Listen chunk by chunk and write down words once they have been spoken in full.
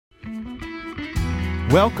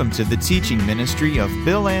Welcome to the teaching ministry of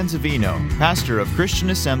Bill Anzavino, pastor of Christian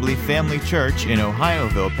Assembly Family Church in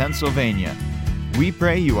Ohioville, Pennsylvania. We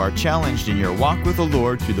pray you are challenged in your walk with the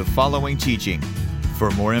Lord through the following teaching.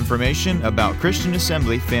 For more information about Christian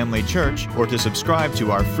Assembly Family Church or to subscribe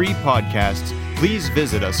to our free podcasts, please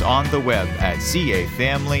visit us on the web at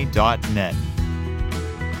cafamily.net.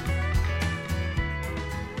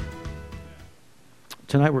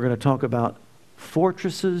 Tonight we're going to talk about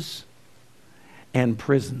fortresses and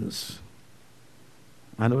prisons.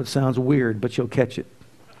 I know it sounds weird, but you'll catch it.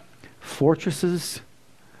 Fortresses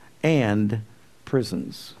and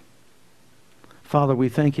prisons. Father, we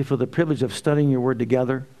thank you for the privilege of studying your word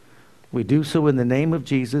together. We do so in the name of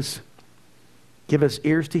Jesus. Give us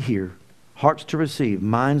ears to hear, hearts to receive,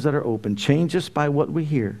 minds that are open. Change us by what we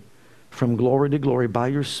hear, from glory to glory by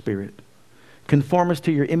your Spirit. Conform us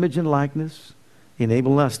to your image and likeness.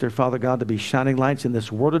 Enable us, dear Father God, to be shining lights in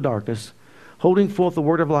this world of darkness, holding forth the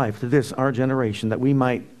word of life to this, our generation, that we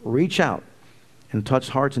might reach out and touch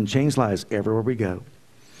hearts and change lives everywhere we go.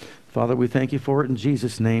 Father, we thank you for it in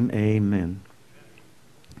Jesus' name, amen.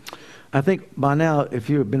 I think by now, if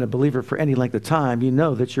you have been a believer for any length of time, you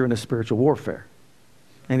know that you're in a spiritual warfare.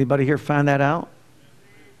 Anybody here find that out?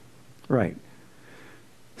 Right.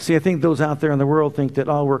 See, I think those out there in the world think that,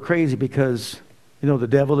 oh, we're crazy because, the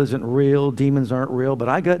devil isn't real, demons aren't real, but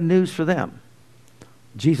I got news for them.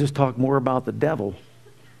 Jesus talked more about the devil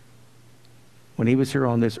when he was here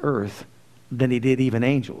on this earth than he did even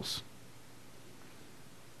angels.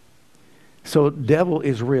 So devil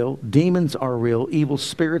is real, demons are real, evil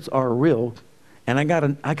spirits are real, and I got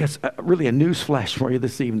really a news flash for you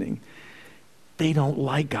this evening. They don't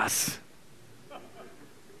like us.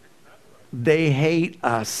 They hate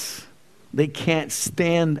us. They can't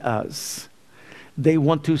stand us. They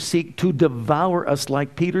want to seek to devour us,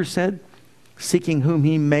 like Peter said, seeking whom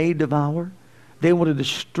he may devour. They want to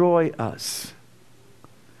destroy us.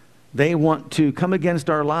 They want to come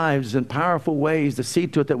against our lives in powerful ways to see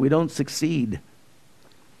to it that we don't succeed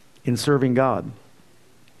in serving God.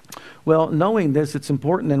 Well, knowing this, it's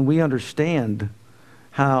important that we understand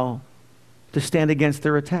how to stand against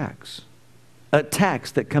their attacks.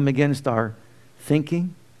 Attacks that come against our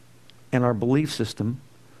thinking and our belief system.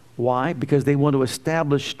 Why? Because they want to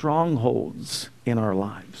establish strongholds in our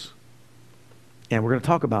lives. And we're going to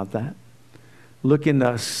talk about that. Look in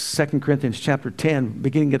 2 Corinthians chapter 10,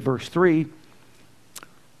 beginning at verse 3.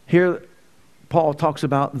 Here, Paul talks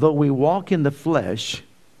about, though we walk in the flesh,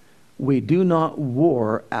 we do not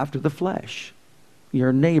war after the flesh.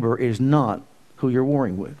 Your neighbor is not who you're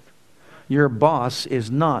warring with. Your boss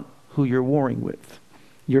is not who you're warring with.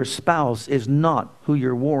 Your spouse is not who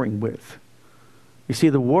you're warring with. You see,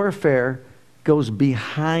 the warfare goes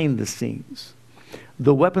behind the scenes.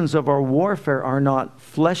 The weapons of our warfare are not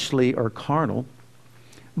fleshly or carnal,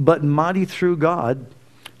 but mighty through God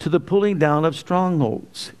to the pulling down of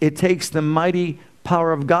strongholds. It takes the mighty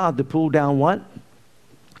power of God to pull down what?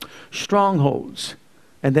 Strongholds.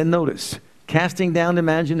 And then notice, casting down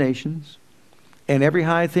imaginations and every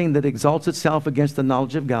high thing that exalts itself against the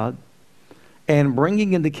knowledge of God, and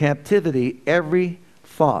bringing into captivity every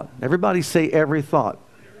thought. Everybody say every thought.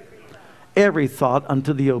 Every thought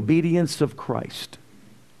unto the obedience of Christ.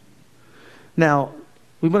 Now,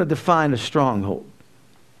 we want to define a stronghold.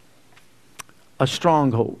 A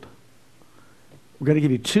stronghold. We're going to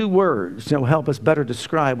give you two words that will help us better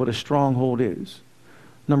describe what a stronghold is.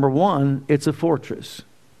 Number one, it's a fortress.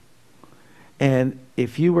 And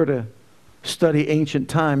if you were to study ancient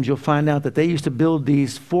times, you'll find out that they used to build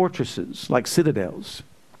these fortresses like citadels.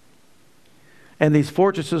 And these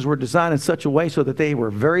fortresses were designed in such a way so that they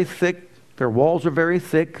were very thick, their walls were very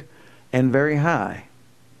thick and very high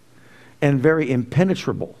and very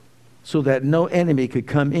impenetrable, so that no enemy could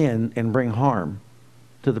come in and bring harm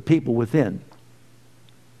to the people within.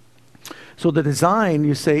 So the design,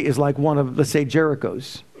 you say, is like one of, let's say,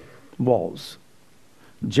 Jericho's walls.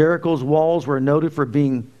 Jericho's walls were noted for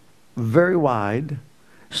being very wide,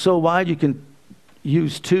 so wide you can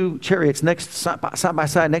use two chariots side by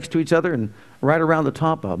side next to each other and right around the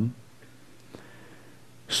top of them.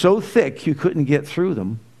 So thick you couldn't get through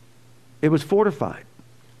them. It was fortified.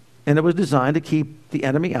 And it was designed to keep the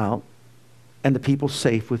enemy out and the people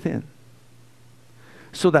safe within.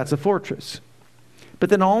 So that's a fortress.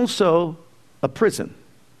 But then also a prison.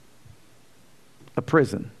 A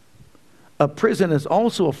prison. A prison is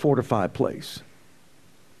also a fortified place.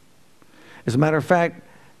 As a matter of fact,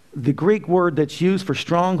 the Greek word that's used for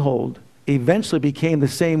stronghold eventually became the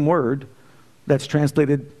same word that's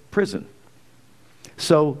translated prison.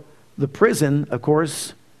 So the prison, of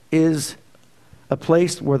course, is a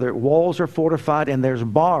place where the walls are fortified and there's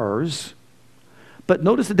bars, But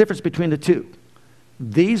notice the difference between the two.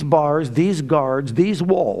 These bars, these guards, these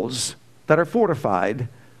walls that are fortified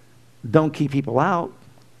don't keep people out.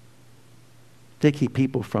 They keep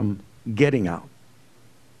people from getting out.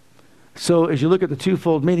 So as you look at the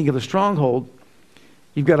twofold meaning of the stronghold,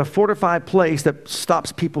 you've got a fortified place that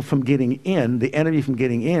stops people from getting in, the enemy from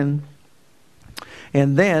getting in.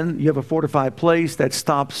 And then you have a fortified place that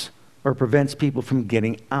stops or prevents people from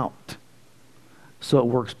getting out. So it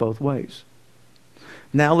works both ways.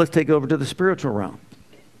 Now let's take over to the spiritual realm.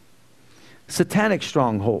 Satanic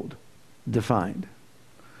stronghold defined.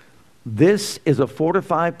 This is a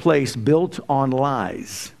fortified place built on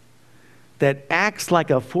lies that acts like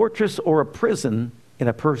a fortress or a prison in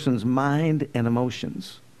a person's mind and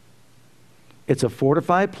emotions. It's a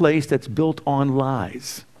fortified place that's built on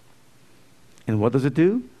lies. And what does it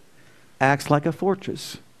do? Acts like a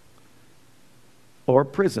fortress or a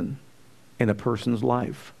prison in a person's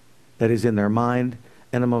life that is in their mind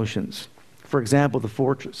and emotions. For example, the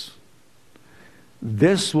fortress.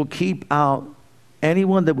 This will keep out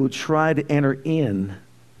anyone that would try to enter in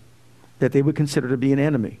that they would consider to be an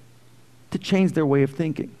enemy, to change their way of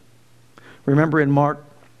thinking. Remember in Mark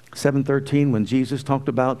 7:13 when Jesus talked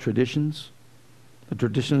about traditions? The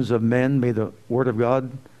traditions of men made the word of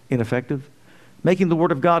God ineffective. Making the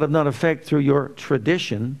word of God of none effect through your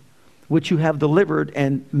tradition, which you have delivered,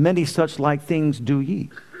 and many such like things do ye.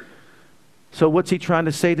 So what's he trying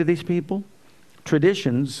to say to these people?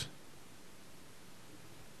 Traditions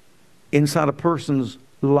inside a person's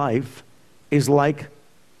life is like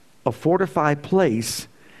a fortified place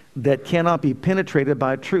that cannot be penetrated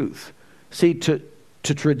by truth. See, to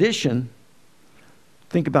tradition,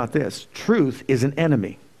 think about this. Truth is an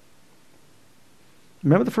enemy.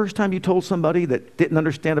 Remember the first time you told somebody that didn't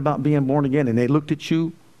understand about being born again and they looked at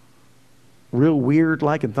you real weird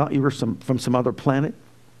like and thought you were from some other planet?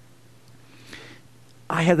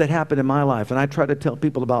 I had that happen in my life, and I try to tell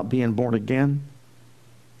people about being born again.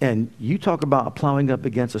 And you talk about plowing up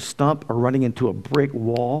against a stump or running into a brick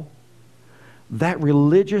wall. That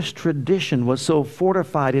religious tradition was so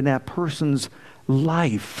fortified in that person's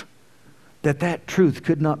life that truth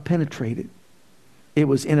could not penetrate it. It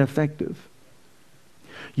was ineffective.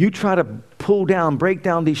 You try to break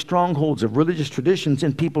down these strongholds of religious traditions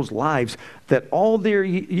in people's lives that all their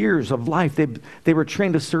years of life, they were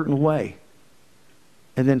trained a certain way.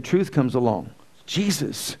 And then truth comes along.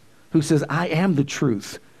 Jesus, who says, I am the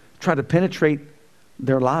truth, tried to penetrate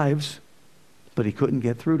their lives, but he couldn't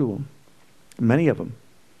get through to them. Many of them.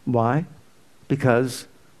 Why? Because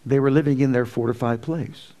they were living in their fortified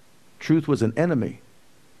place. Truth was an enemy.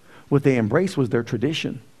 What they embraced was their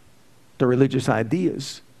tradition, their religious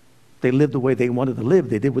ideas. They lived the way they wanted to live.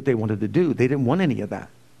 They did what they wanted to do. They didn't want any of that.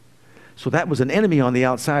 So that was an enemy on the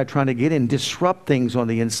outside trying to get in, disrupt things on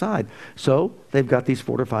the inside. So they've got these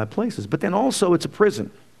fortified places. But then also it's a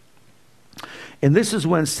prison. And this is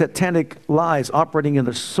when satanic lies operating in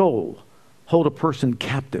the soul hold a person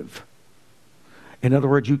captive. In other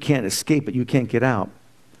words, you can't escape it. You can't get out.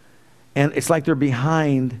 And it's like they're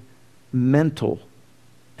behind mental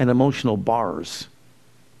and emotional bars.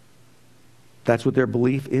 That's what their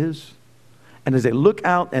belief is. And as they look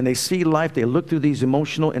out and they see life, they look through these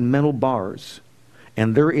emotional and mental bars.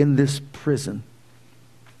 And they're in this prison.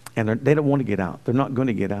 And they don't want to get out. They're not going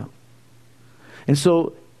to get out. And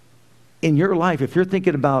so in your life, if you're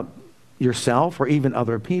thinking about yourself or even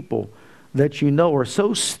other people that you know are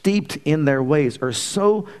so steeped in their ways or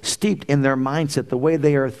so steeped in their mindset, the way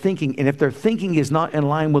they are thinking, and if their thinking is not in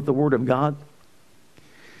line with the Word of God,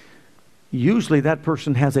 usually that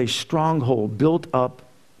person has a stronghold built up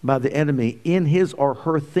by the enemy in his or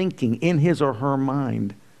her thinking, in his or her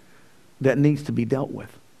mind, that needs to be dealt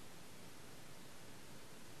with.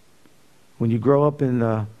 When you grow up in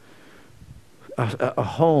a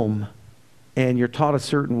home and you're taught a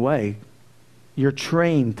certain way, you're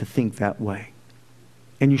trained to think that way.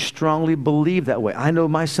 And you strongly believe that way. I know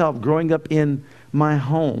myself growing up in my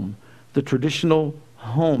home, the traditional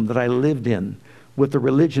home that I lived in, with the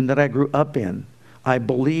religion that I grew up in, I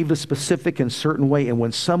believed a specific and certain way. And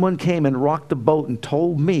when someone came and rocked the boat and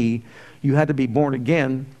told me you had to be born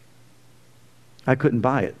again, I couldn't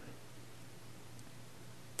buy it.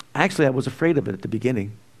 Actually, I was afraid of it at the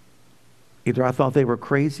beginning. Either I thought they were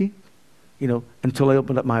crazy, until I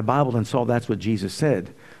opened up my Bible and saw that's what Jesus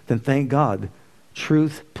said. Then thank God,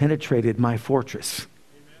 truth penetrated my fortress.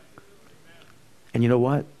 And you know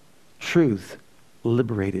what? Truth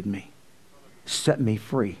liberated me, set me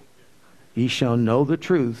free. Ye shall know the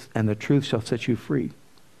truth, and the truth shall set you free.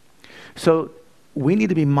 So we need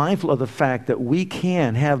to be mindful of the fact that we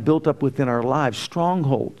can have built up within our lives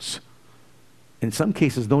strongholds. In some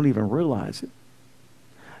cases, don't even realize it.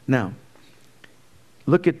 Now,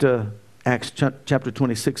 look at Acts chapter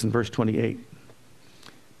 26 and verse 28.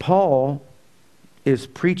 Paul is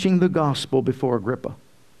preaching the gospel before Agrippa.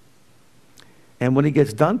 And when he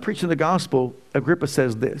gets done preaching the gospel, Agrippa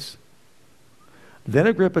says this. Then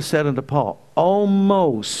Agrippa said unto Paul,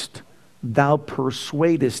 almost thou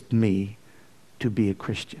persuadest me to be a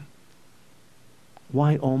Christian.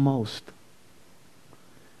 Why almost?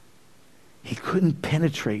 He couldn't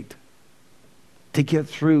penetrate to get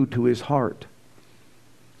through to his heart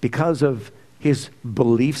because of his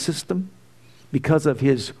belief system, because of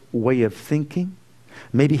his way of thinking.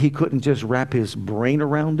 Maybe he couldn't just wrap his brain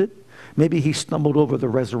around it. Maybe he stumbled over the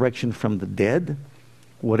resurrection from the dead.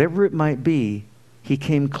 Whatever it might be, he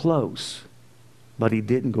came close, but he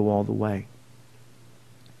didn't go all the way.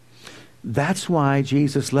 That's why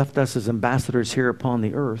Jesus left us as ambassadors here upon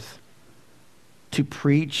the earth, to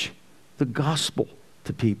preach the gospel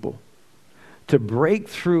to people, to break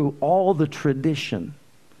through all the tradition,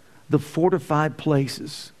 the fortified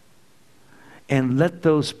places, and let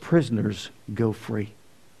those prisoners go free.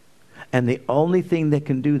 And the only thing that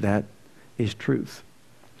can do that is truth.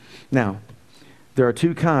 Now, there are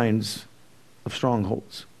two kinds of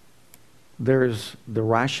strongholds. There's the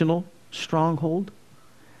rational stronghold.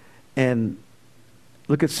 And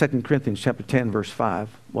look at 2 Corinthians chapter 10, verse 5.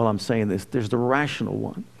 While I'm saying this, there's the rational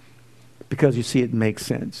one. Because you see, it makes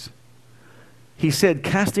sense. He said,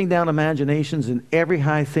 casting down imaginations and every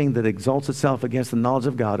high thing that exalts itself against the knowledge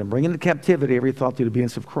of God, and bringing into captivity every thought to the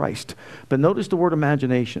obedience of Christ. But notice the word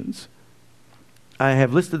imaginations. I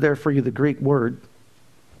have listed there for you the Greek word.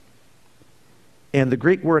 And the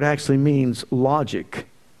Greek word actually means logic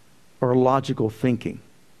or logical thinking.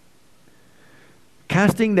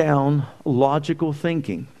 Casting down logical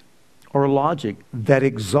thinking or logic that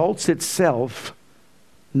exalts itself,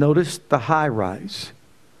 notice the high rise,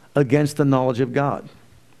 against the knowledge of God.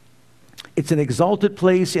 It's an exalted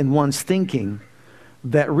place in one's thinking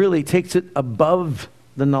that really takes it above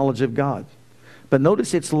the knowledge of God. But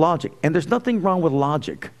notice it's logic. And there's nothing wrong with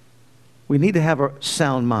logic. We need to have a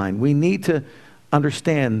sound mind. We need to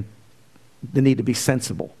understand the need to be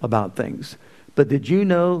sensible about things. But did you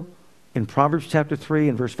know in Proverbs chapter 3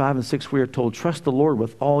 and verse 5 and 6 we are told, trust the Lord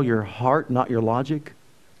with all your heart, not your logic?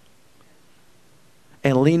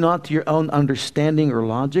 And lean not to your own understanding or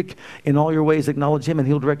logic. In all your ways acknowledge him and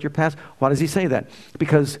he'll direct your path. Why does he say that?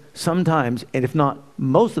 Because sometimes, and if not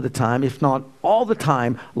most of the time, if not all the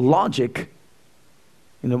time, logic,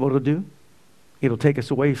 you know what it'll do? It'll take us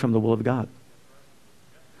away from the will of God.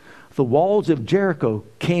 The walls of Jericho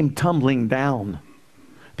came tumbling down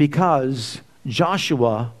because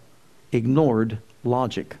Joshua ignored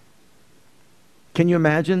logic. Can you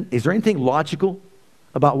imagine? Is there anything logical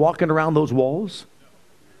about walking around those walls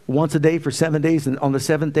once a day for 7 days, and on the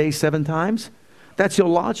seventh day 7 times? That's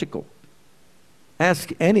illogical.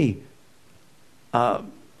 Ask any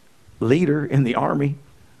leader in the army,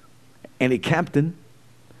 any captain.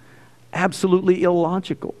 Absolutely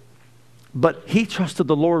illogical. But he trusted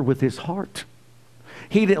the Lord with his heart.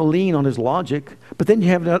 He didn't lean on his logic. But then you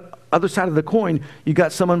have the other side of the coin. You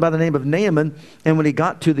got someone by the name of Naaman, and when he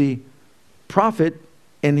got to the prophet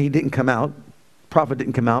and he didn't come out, prophet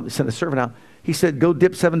didn't come out, he sent a servant out. He said, go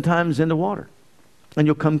dip 7 times in the water and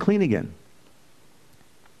you'll come clean again.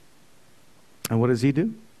 And what does he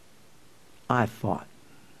do? I thought.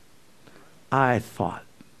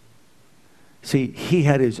 See, he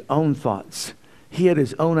had his own thoughts. He had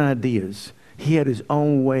his own ideas. He had his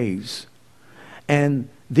own ways. And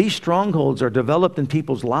these strongholds are developed in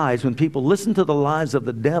people's lives when people listen to the lies of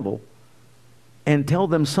the devil and tell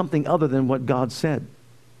them something other than what God said.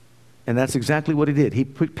 And that's exactly what he did. He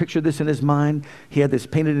pictured this in his mind. He had this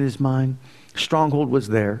painted in his mind. Stronghold was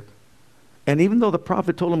there. And even though the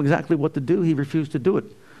prophet told him exactly what to do, he refused to do it.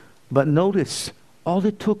 But notice, all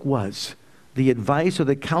it took was the advice or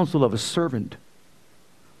the counsel of a servant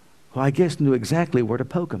who I guess knew exactly where to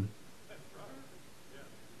poke him.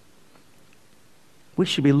 We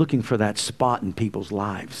should be looking for that spot in people's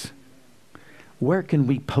lives. Where can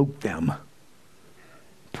we poke them,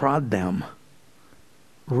 prod them,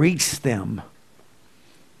 reach them?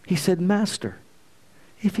 He said, Master,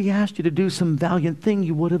 if he asked you to do some valiant thing,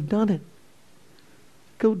 you would have done it.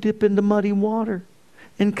 Go dip into muddy water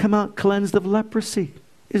and come out cleansed of leprosy.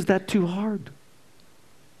 Is that too hard?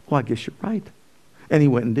 Well, I guess you're right. And he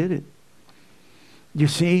went and did it. You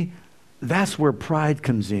see, that's where pride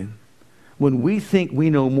comes in. When we think we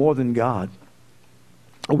know more than God,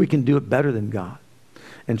 or we can do it better than God.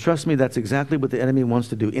 And trust me, that's exactly what the enemy wants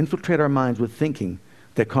to do. Infiltrate our minds with thinking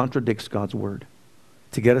that contradicts God's word,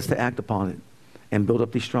 to get us to act upon it and build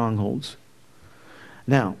up these strongholds.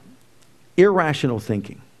 Now, irrational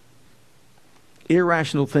thinking.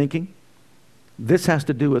 irrational thinking. This has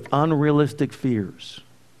to do with unrealistic fears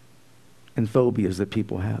and phobias that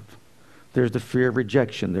people have. There's the fear of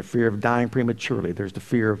rejection, the fear of dying prematurely. There's the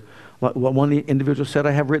fear of, what one individual said,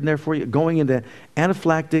 I have written there for you, going into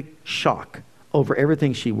anaphylactic shock over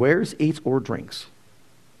everything she wears, eats, or drinks.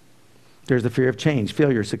 There's the fear of change,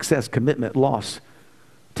 failure, success, commitment, loss,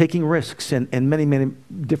 taking risks, and many, many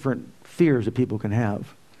different fears that people can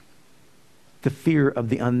have. The fear of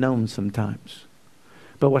the unknown sometimes.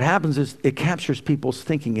 But what happens is it captures people's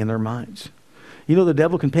thinking in their minds. You know, the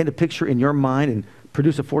devil can paint a picture in your mind and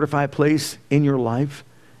produce a fortified place in your life,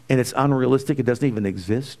 and it's unrealistic. It doesn't even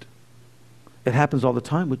exist. It happens all the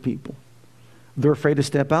time with people. They're afraid to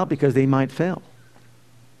step out because they might fail.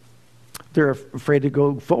 They're afraid to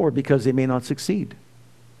go forward because they may not succeed.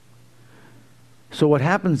 So what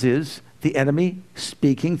happens is the enemy,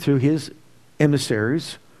 speaking through his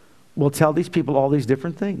emissaries, will tell these people all these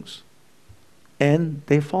different things. And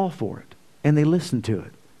they fall for it. And they listen to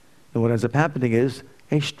it. And what ends up happening is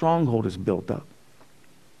a stronghold is built up.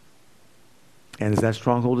 And as that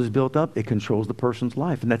stronghold is built up, it controls the person's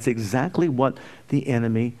life. And that's exactly what the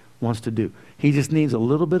enemy wants to do. He just needs a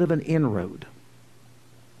little bit of an inroad,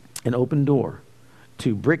 an open door,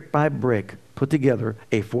 to brick by brick put together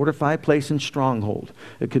a fortified place and stronghold.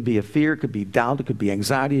 It could be a fear, it could be doubt, it could be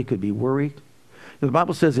anxiety, it could be worry. The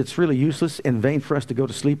Bible says it's really useless and vain for us to go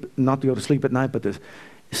to sleep, not to go to sleep at night, but to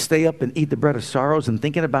stay up and eat the bread of sorrows and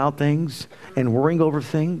thinking about things and worrying over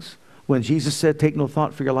things. When Jesus said, take no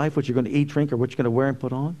thought for your life, what you're going to eat, drink, or what you're going to wear and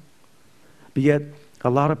put on. But yet, a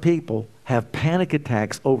lot of people have panic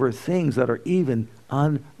attacks over things that are even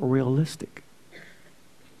unrealistic.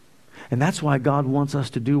 And that's why God wants us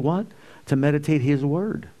to do what? To meditate His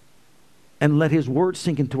Word. And let His Word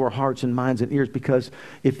sink into our hearts and minds and ears. Because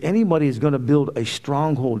if anybody is going to build a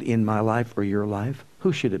stronghold in my life or your life,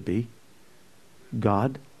 who should it be?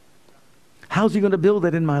 God. How's He going to build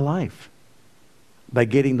that in my life? By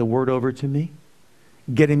getting the Word over to me?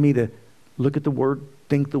 Getting me to look at the Word,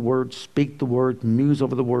 think the Word, speak the Word, muse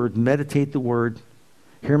over the Word, meditate the Word,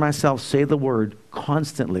 hear myself say the Word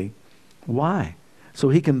constantly. Why? So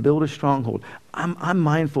He can build a stronghold. I'm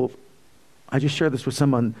mindful. I just shared this with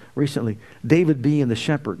someone recently. David being the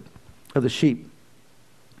shepherd of the sheep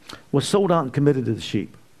was sold out and committed to the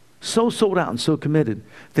sheep. So sold out and so committed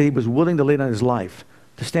that he was willing to lay down his life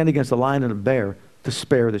to stand against a lion and a bear to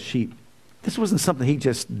spare the sheep. This wasn't something he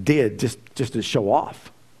just did just to show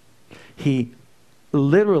off. He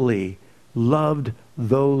literally loved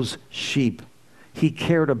those sheep. He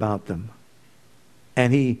cared about them.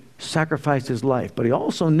 And he sacrificed his life. But he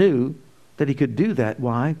also knew that he could do that.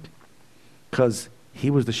 Why? Because he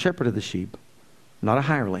was the shepherd of the sheep, not a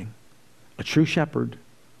hireling, a true shepherd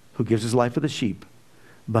who gives his life for the sheep.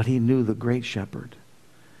 But he knew the great shepherd.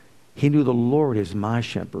 He knew the Lord is my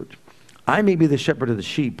shepherd. I may be the shepherd of the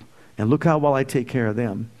sheep, and look how well I take care of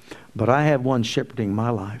them. But I have one shepherding my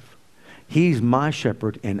life. He's my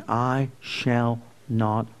shepherd, and I shall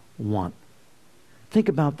not want. Think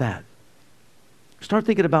about that. Start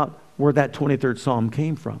thinking about where that 23rd Psalm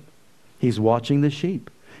came from. He's watching the sheep.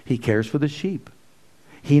 He cares for the sheep.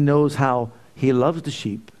 He knows how he loves the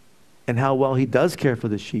sheep and how well he does care for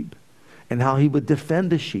the sheep and how he would defend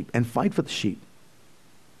the sheep and fight for the sheep.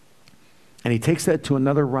 And he takes that to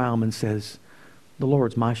another realm and says, the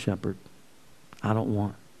Lord's my shepherd. I don't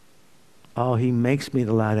want. Oh, He makes me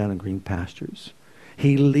to lie down in green pastures.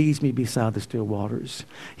 He leads me beside the still waters.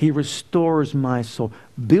 He restores my soul.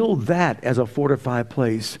 Build that as a fortified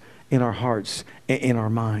place in our hearts and in our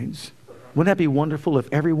minds. Wouldn't that be wonderful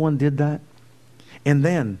if everyone did that? And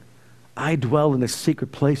then, I dwell in the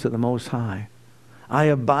secret place of the Most High. I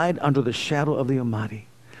abide under the shadow of the Almighty.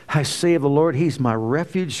 I say of the Lord, He's my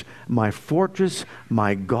refuge, my fortress,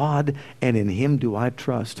 my God, and in Him do I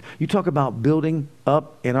trust. You talk about building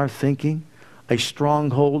up in our thinking a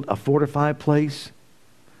stronghold, a fortified place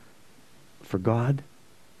for God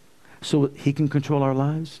so He can control our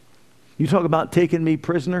lives. You talk about taking me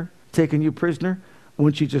prisoner, taking you prisoner.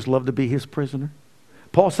 Wouldn't you just love to be His prisoner?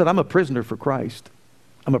 Paul said, I'm a prisoner for Christ.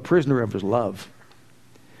 I'm a prisoner of His love.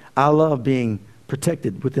 I love being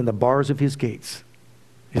protected within the bars of His gates.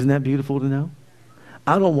 Isn't that beautiful to know?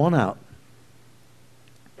 I don't want out.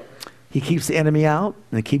 He keeps the enemy out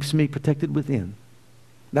and He keeps me protected within.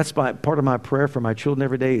 That's part of my prayer for my children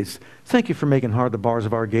every day is, thank You for making hard the bars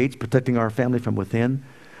of our gates, protecting our family from within,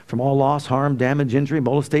 from all loss, harm, damage, injury,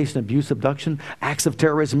 molestation, abuse, abduction, acts of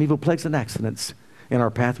terrorism, evil plagues, and accidents. In our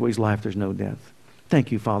pathways life, there's no death. Thank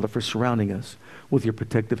You, Father, for surrounding us with Your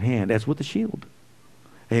protective hand, as with a shield.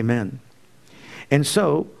 Amen. And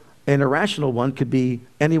so, an irrational one could be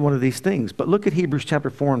any one of these things. But look at Hebrews chapter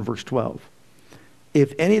 4 and verse 12.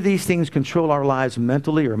 If any of these things control our lives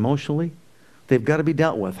mentally or emotionally, they've got to be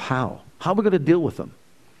dealt with. How? How are we going to deal with them?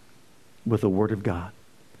 With the Word of God.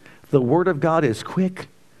 The Word of God is quick.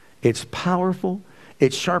 It's powerful.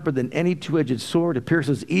 It's sharper than any two-edged sword. It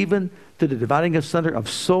pierces even to the dividing asunder of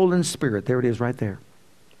soul and spirit. There it is right there.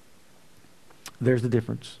 There's the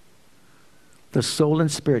difference. The soul and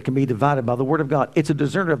spirit can be divided by the Word of God. It's a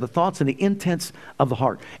discerner of the thoughts and the intents of the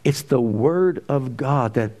heart. It's the Word of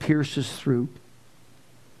God that pierces through.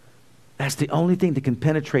 That's the only thing that can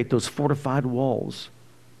penetrate those fortified walls.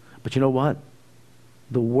 But you know what?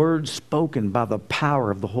 The Word spoken by the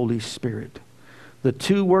power of the Holy Spirit. The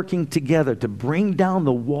two working together to bring down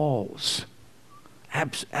the walls.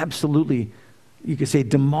 Absolutely, you could say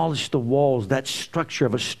demolish the walls, that structure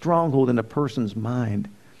of a stronghold in a person's mind.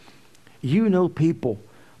 You know people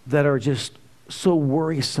that are just so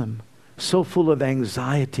worrisome, so full of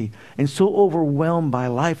anxiety, and so overwhelmed by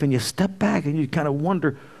life, and you step back and you kind of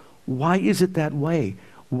wonder, why is it that way?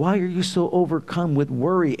 Why are you so overcome with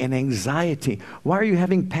worry and anxiety? Why are you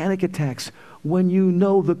having panic attacks when you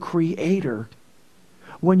know the Creator?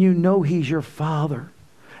 When you know He's your Father,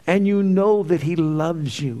 and you know that He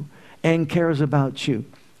loves you and cares about you.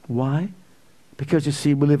 Why? Because you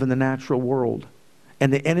see, we live in the natural world,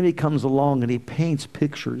 and the enemy comes along and he paints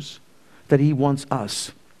pictures that he wants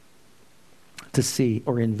us to see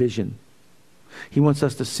or envision. He wants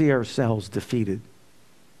us to see ourselves defeated.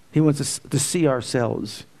 He wants us to see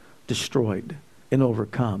ourselves destroyed and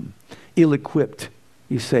overcome, ill-equipped,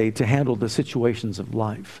 you say, to handle the situations of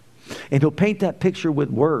life. And he'll paint that picture with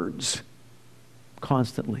words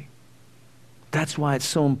constantly. That's why it's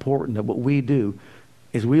so important that what we do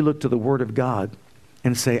is we look to the Word of God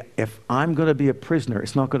and say, if I'm going to be a prisoner,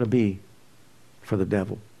 it's not going to be for the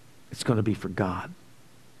devil. It's going to be for God.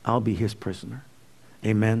 I'll be His prisoner.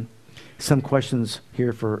 Amen. Some questions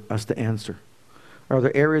here for us to answer. Are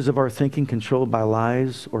there areas of our thinking controlled by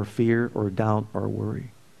lies or fear or doubt or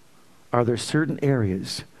worry? Are there certain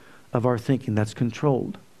areas of our thinking that's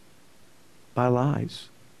controlled by lies?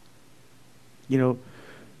 You know,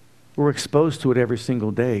 we're exposed to it every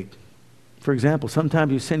single day. For example,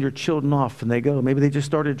 sometimes you send your children off and they go, maybe they just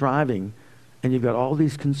started driving, and you've got all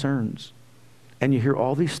these concerns, and you hear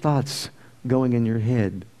all these thoughts going in your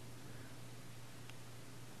head.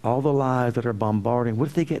 All the lies that are bombarding. What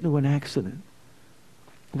if they get into an accident?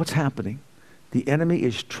 What's happening? The enemy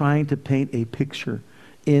is trying to paint a picture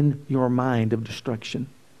in your mind of destruction.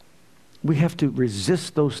 We have to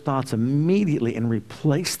resist those thoughts immediately and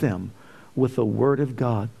replace them with the Word of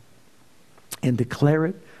God and declare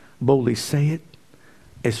it, boldly say it.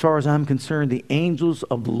 As far as I'm concerned, the angels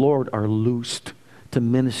of the Lord are loosed to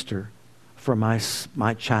minister for my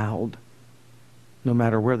child. No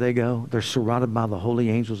matter where they go, they're surrounded by the holy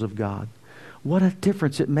angels of God. What a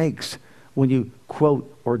difference it makes when you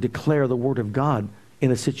quote or declare the Word of God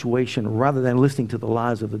in a situation rather than listening to the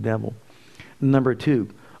lies of the devil. Number two,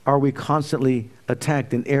 are we constantly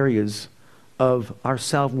attacked in areas of our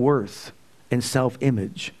self-worth and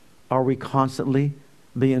self-image? Are we constantly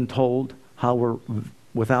being told how we're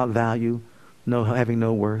without value, having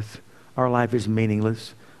no worth? Our life is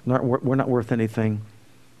meaningless. We're not worth anything.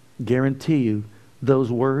 Guarantee you, those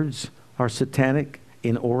words are satanic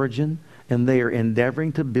in origin, and they are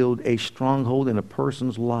endeavoring to build a stronghold in a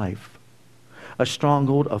person's life. A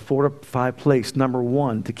stronghold, a fortified place, number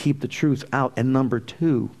one, to keep the truth out, and number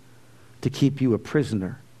two, to keep you a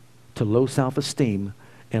prisoner to low self-esteem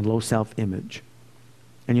and low self-image.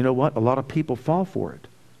 And you know what? A lot of people fall for it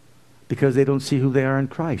because they don't see who they are in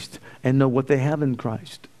Christ and know what they have in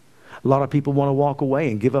Christ. A lot of people want to walk away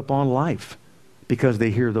and give up on life because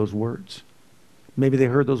they hear those words. Maybe they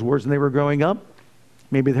heard those words when they were growing up.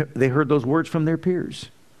 Maybe they heard those words from their peers.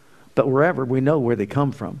 But wherever, we know where they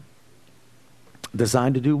come from.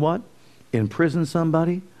 Designed to do what? Imprison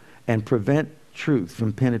somebody and prevent truth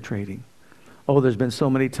from penetrating. Oh, there's been so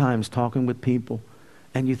many times talking with people,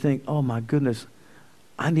 and you think, oh my goodness,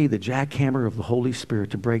 I need the jackhammer of the Holy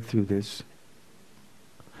Spirit to break through this.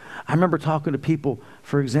 I remember talking to people,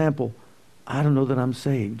 for example, I don't know that I'm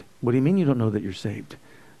saved. What do you mean you don't know that you're saved?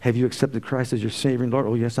 Have you accepted Christ as your Savior and Lord?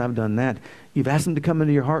 Oh, yes, I've done that. You've asked Him to come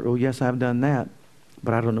into your heart. Oh, yes, I've done that.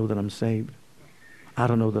 But I don't know that I'm saved. I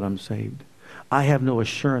don't know that I'm saved. I have no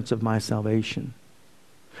assurance of my salvation.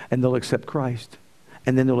 And they'll accept Christ.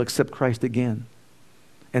 And then they'll accept Christ again.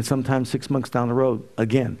 And sometimes 6 months down the road,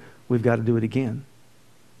 again, we've got to do it again.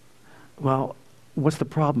 Well, what's the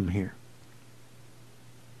problem here?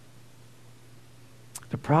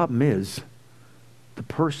 The problem is the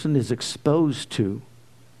person is exposed to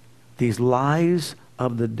these lies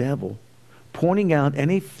of the devil, pointing out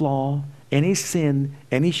any flaw, any sin,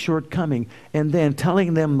 any shortcoming, and then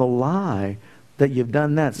telling them the lie that you've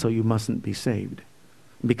done that so you mustn't be saved.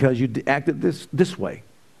 Because you acted this way,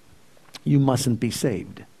 you mustn't be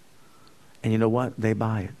saved. And you know what? They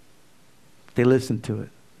buy it. They listen to it.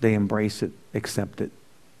 They embrace it, accept it.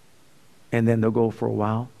 And then they'll go for a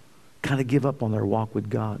while, kind of give up on their walk with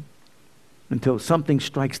God until something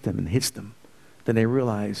strikes them and hits them. Then they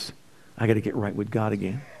realize, I got to get right with God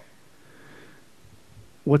again.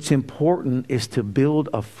 What's important is to build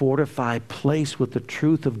a fortified place with the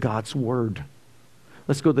truth of God's word.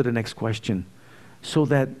 Let's go to the next question. So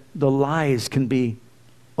that the lies can be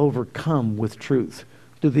overcome with truth.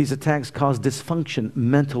 Do these attacks cause dysfunction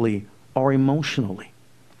mentally or emotionally?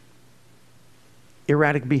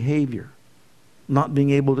 Erratic behavior, not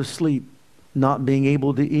being able to sleep, not being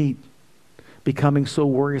able to eat, becoming so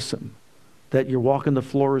worrisome that you're walking the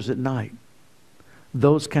floors at night.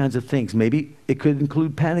 Those kinds of things. Maybe it could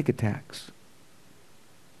include panic attacks,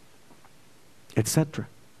 etc.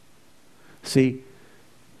 See,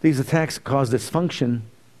 these attacks cause dysfunction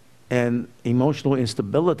and emotional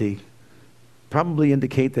instability, probably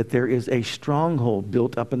indicate that there is a stronghold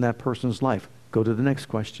built up in that person's life. Go to the next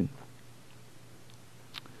question.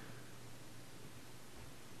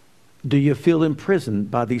 Do you feel imprisoned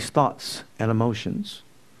by these thoughts and emotions?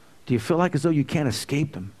 Do you feel like as though you can't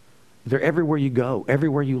escape them? They're everywhere you go,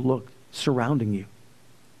 everywhere you look, surrounding you.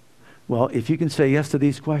 Well, if you can say yes to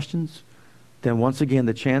these questions, then once again,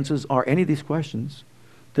 the chances are any of these questions,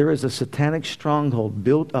 there is a satanic stronghold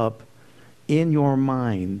built up in your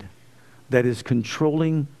mind that is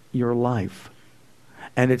controlling your life.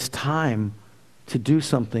 And it's time to do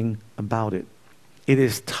something about it. It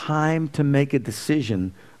is time to make a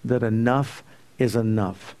decision that enough is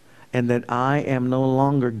enough. And that I am no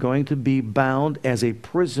longer going to be bound as a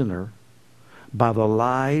prisoner by the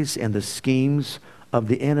lies and the schemes of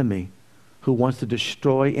the enemy who wants to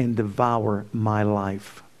destroy and devour my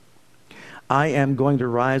life. I am going to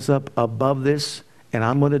rise up above this, and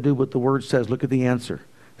I'm going to do what the word says. Look at the answer.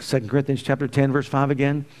 2 Corinthians chapter 10, verse 5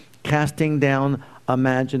 again. Casting down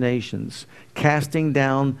imaginations. Casting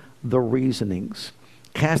down the reasonings.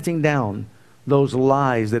 Casting down those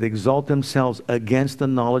lies that exalt themselves against the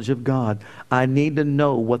knowledge of God. I need to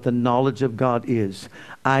know what the knowledge of God is.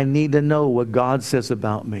 I need to know what God says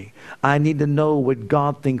about me. I need to know what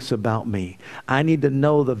God thinks about me. I need to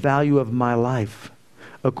know the value of my life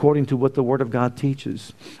according to what the Word of God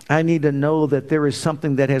teaches. I need to know that there is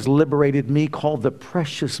something that has liberated me called the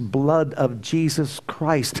precious blood of Jesus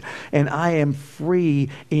Christ. And I am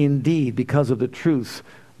free indeed because of the truth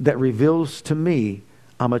that reveals to me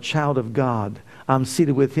I'm a child of God. I'm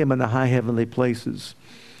seated with Him in the high heavenly places.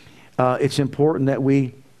 It's important that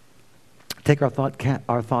we take our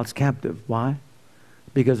thoughts captive. Why?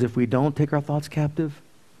 Because if we don't take our thoughts captive,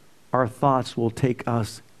 our thoughts will take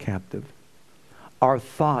us captive. Our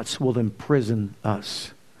thoughts will imprison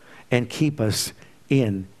us and keep us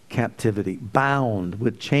in captivity, bound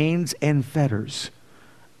with chains and fetters,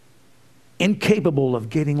 incapable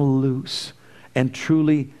of getting loose and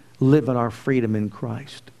truly live in our freedom in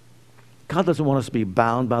Christ. God doesn't want us to be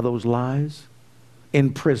bound by those lies,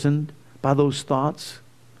 imprisoned by those thoughts,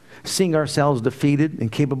 seeing ourselves defeated,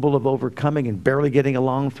 incapable of overcoming and barely getting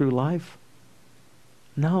along through life.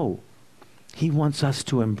 No. He wants us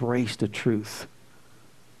to embrace the truth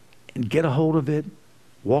and get a hold of it,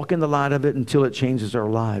 walk in the light of it until it changes our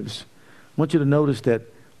lives. I want you to notice that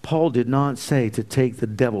Paul did not say to take the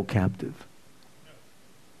devil captive.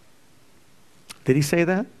 Did he say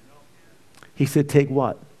that? He said take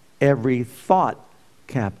what? Every thought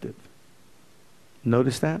captive.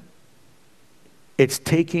 Notice that? It's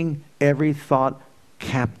taking every thought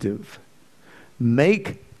captive.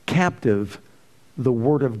 Make captive the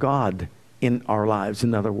Word of God in our lives,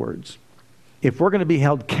 in other words. If we're going to be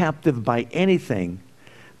held captive by anything,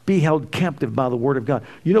 be held captive by the Word of God.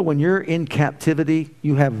 You know, when you're in captivity,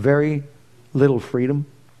 you have very little freedom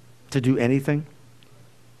to do anything,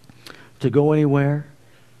 to go anywhere,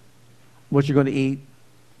 what you're going to eat,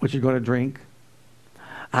 what you're going to drink.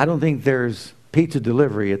 I don't think there's pizza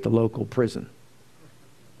delivery at the local prison.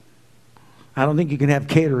 I don't think you can have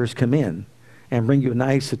caterers come in and bring you a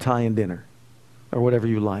nice Italian dinner or whatever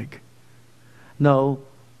you like. No,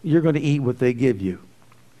 you're going to eat what they give you.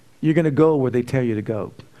 You're going to go where they tell you to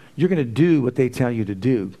go. You're going to do what they tell you to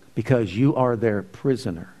do because you are their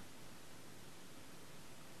prisoner.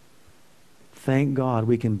 Thank God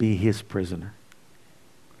we can be His prisoner.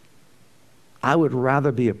 I would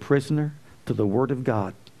rather be a prisoner to the Word of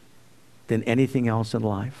God than anything else in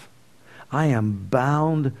life. I am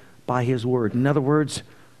bound by His Word. In other words,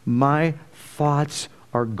 my thoughts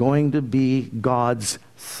are going to be God's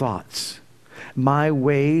thoughts. My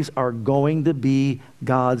ways are going to be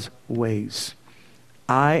God's ways.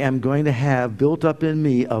 I am going to have built up in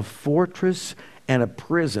me a fortress and a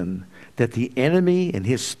prison that the enemy and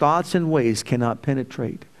his thoughts and ways cannot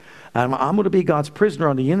penetrate. I'm going to be God's prisoner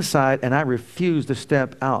on the inside, and I refuse to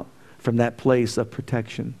step out from that place of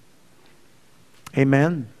protection.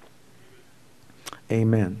 Amen?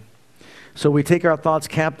 Amen. So we take our thoughts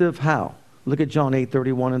captive. How? Look at John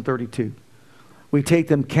 8:31 and 32. We take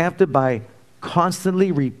them captive by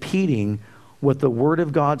constantly repeating what the Word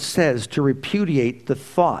of God says to repudiate the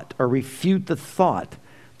thought or refute the thought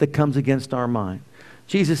that comes against our mind.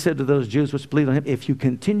 Jesus said to those Jews which believed on him, if you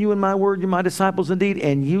continue in my word, you're my disciples indeed,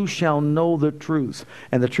 and you shall know the truth.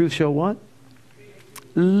 And the truth shall what?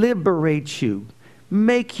 Liberate you,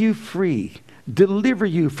 make you free, deliver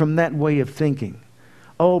you from that way of thinking.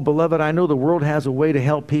 Oh, beloved, I know the world has a way to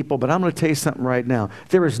help people, but I'm going to tell you something right now.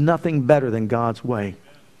 There is nothing better than God's way.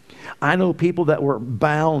 I know people that were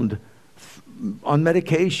bound on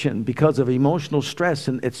medication because of emotional stress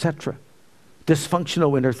and etc.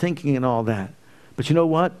 Dysfunctional in their thinking and all that. But you know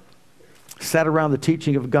what? Sat around the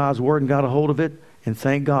teaching of God's Word and got a hold of it, and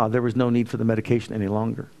thank God there was no need for the medication any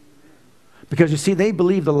longer. Because you see, they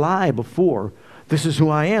believed the lie before. This is who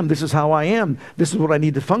I am. This is how I am. This is what I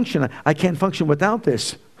need to function. I can't function without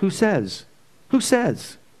this. Who says? Who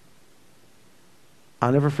says?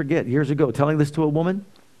 I'll never forget, years ago, telling this to a woman.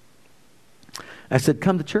 I said,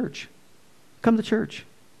 come to church. Come to church.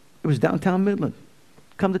 It was downtown Midland.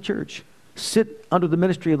 Come to church. Sit under the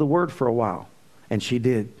ministry of the Word for a while. And she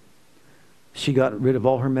did. She got rid of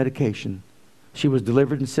all her medication. She was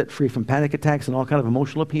delivered and set free from panic attacks and all kind of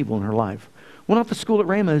emotional upheaval in her life. Went off to school at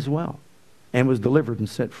Rhema as well. And was delivered and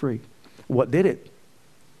set free. What did it?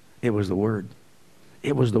 It was the Word.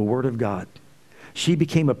 It was the Word of God. She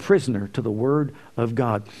became a prisoner to the Word of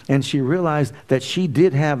God. And she realized that she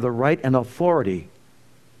did have the right and authority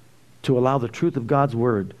to allow the truth of God's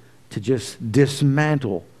Word to just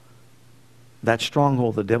dismantle that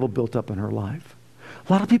stronghold the devil built up in her life.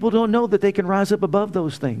 A lot of people don't know that they can rise up above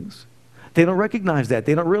those things. They don't recognize that.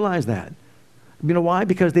 They don't realize that. You know why?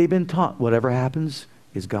 Because they've been taught whatever happens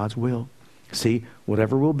is God's will. See,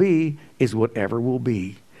 whatever will be is whatever will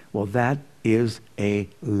be. Well, that is a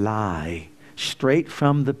lie. Straight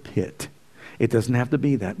from the pit. It doesn't have to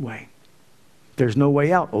be that way. There's no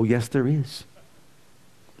way out. Oh, yes, there is.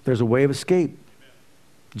 There's a way of escape.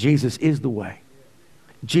 Jesus is the way.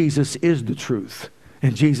 Jesus is the truth.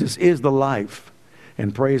 And Jesus is the life.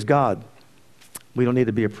 And praise God, we don't need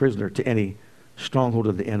to be a prisoner to any stronghold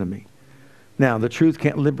of the enemy. Now, the truth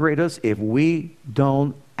can't liberate us if we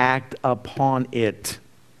don't act upon it.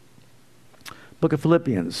 Book of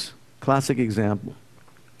Philippians, classic example.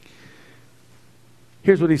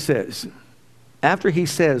 Here's what he says. After he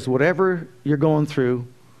says, whatever you're going through,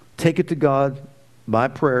 take it to God by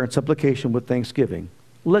prayer and supplication with thanksgiving.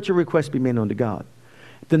 Let your requests be made known to God.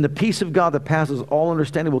 Then the peace of God that passes all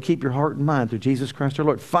understanding will keep your heart and mind through Jesus Christ our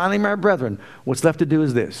Lord. Finally, my brethren, what's left to do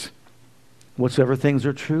is this. Whatsoever things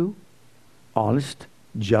are true, honest,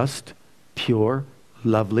 just, pure,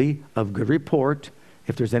 lovely, of good report,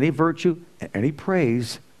 if there's any virtue and any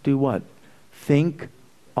praise, do what? Think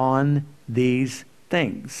on these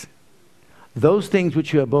things. Those things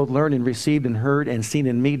which you have both learned and received and heard and seen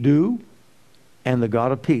in me, do, and the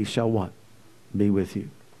God of peace shall what? Be with you.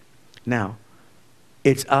 Now,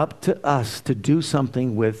 it's up to us to do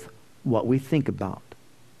something with what we think about.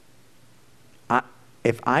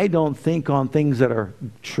 If I don't think on things that are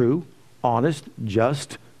true, honest,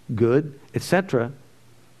 just, good, etc.,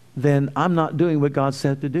 then I'm not doing what God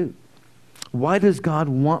said to do. Why does God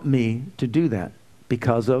want me to do that?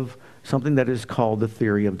 Because of something that is called the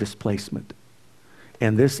theory of displacement.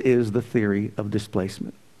 And this is the theory of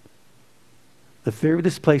displacement. The theory of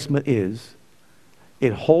displacement is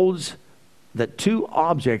it holds that two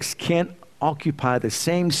objects can't occupy the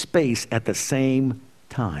same space at the same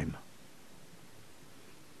time.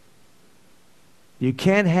 You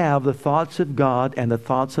can't have the thoughts of God and the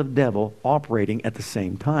thoughts of devil operating at the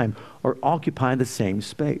same time or occupying the same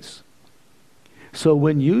space. So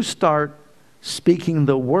when you start speaking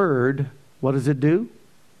the word, what does it do?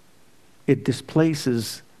 It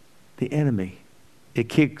displaces the enemy. It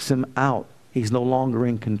kicks him out. He's no longer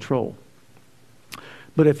in control.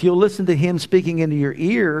 But if you'll listen to him speaking into your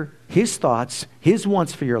ear, his thoughts, his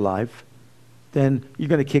wants for your life, then you're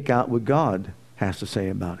going to kick out what God has to say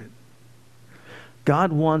about it.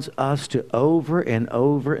 God wants us to over and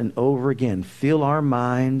over and over again fill our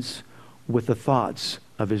minds with the thoughts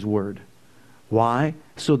of his word. Why?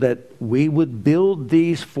 So that we would build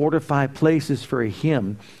these fortified places for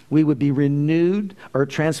Him. We would be renewed, or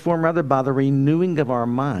transformed rather, by the renewing of our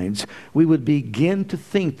minds. We would begin to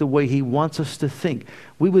think the way He wants us to think.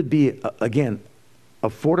 We would be, again, a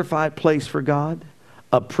fortified place for God,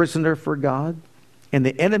 a prisoner for God, and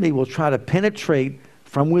the enemy will try to penetrate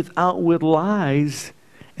from without with lies.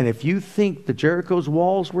 And if you think the Jericho's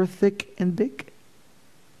walls were thick and big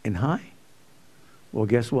and high, well,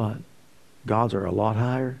 guess what? God's are a lot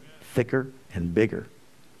higher, thicker, and bigger.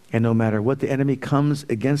 And no matter what the enemy comes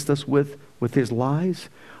against us with his lies,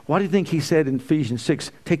 why do you think he said in Ephesians 6,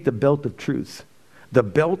 take the belt of truth? The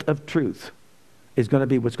belt of truth is going to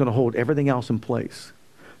be what's going to hold everything else in place.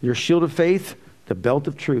 Your shield of faith, the belt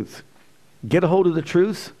of truth. Get a hold of the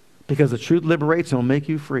truth, because the truth liberates and will make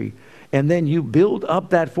you free. And then you build up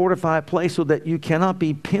that fortified place so that you cannot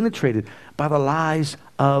be penetrated by the lies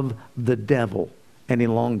of the devil any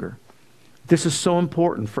longer. This is so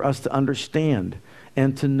important for us to understand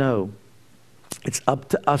and to know. It's up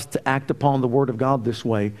to us to act upon the Word of God this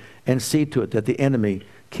way and see to it that the enemy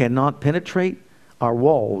cannot penetrate our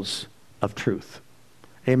walls of truth.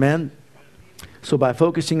 Amen? So by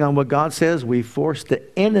focusing on what God says, we force the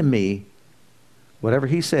enemy, whatever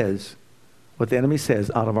he says, what the enemy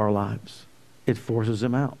says, out of our lives. It forces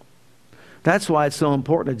him out. That's why it's so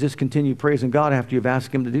important to just continue praising God after you've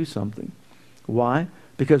asked Him to do something. Why?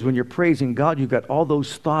 Because when you're praising God, you've got all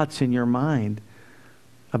those thoughts in your mind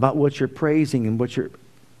about what you're praising and what you're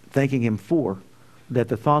thanking Him for, that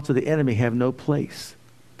the thoughts of the enemy have no place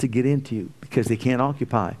to get into you, because they can't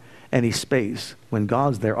occupy any space when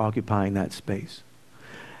God's there occupying that space.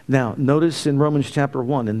 Now, notice in Romans chapter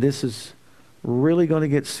 1, and this is really going to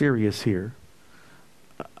get serious here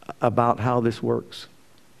about how this works.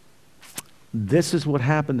 This is what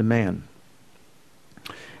happened to man.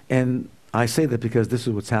 And I say that because this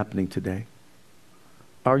is what's happening today.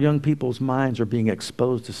 Our young people's minds are being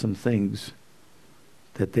exposed to some things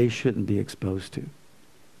that they shouldn't be exposed to.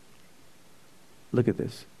 Look at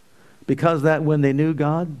this. Because that when they knew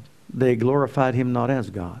God, they glorified Him not as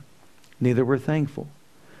God, neither were thankful,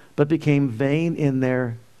 but became vain in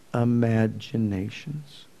their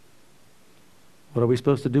imaginations. What are we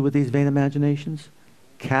supposed to do with these vain imaginations?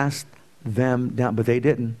 Cast them down. But they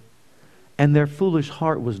didn't. And their foolish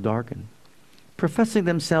heart was darkened. Professing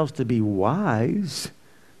themselves to be wise,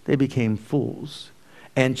 they became fools,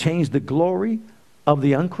 and changed the glory of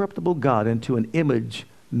the uncorruptible God into an image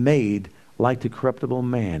made like to corruptible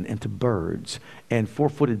man, and to birds, and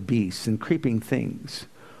four-footed beasts, and creeping things.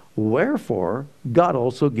 Wherefore God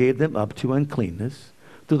also gave them up to uncleanness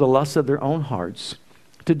through the lusts of their own hearts,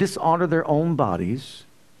 to dishonor their own bodies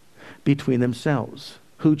between themselves,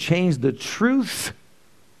 who changed the truth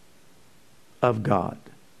of God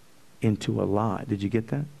into a lie. Did you get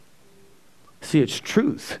that? See, it's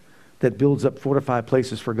truth that builds up fortified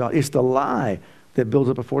places for God. It's the lie that builds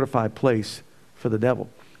up a fortified place for the devil.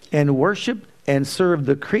 And worship and serve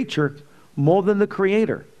the creature more than the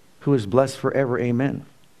Creator, who is blessed forever. Amen.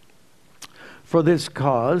 For this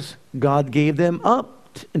cause God gave them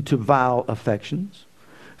up into vile affections.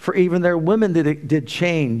 For even their women did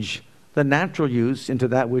change the natural use into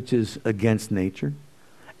that which is against nature.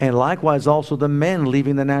 And likewise also the men,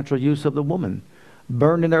 leaving the natural use of the woman,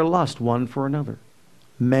 burned in their lust one for another.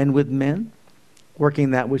 Men with men,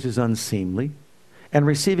 working that which is unseemly, and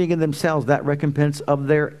receiving in themselves that recompense of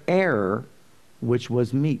their error, which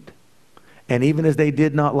was meet. And even as they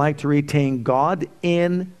did not like to retain God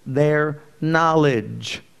in their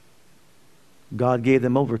knowledge, God gave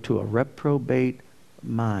them over to a reprobate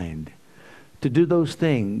mind, to do those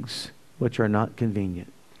things which are not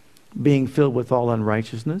convenient, being filled with all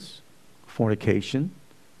unrighteousness, fornication,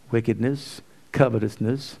 wickedness,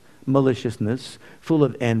 covetousness, maliciousness, full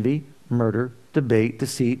of envy, murder, debate,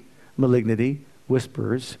 deceit, malignity,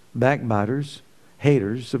 whisperers, backbiters,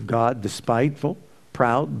 haters of God, despiteful,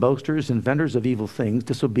 proud, boasters, inventors of evil things,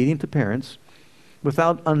 disobedient to parents,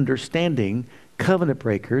 without understanding, covenant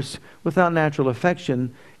breakers, without natural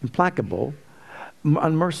affection, implacable,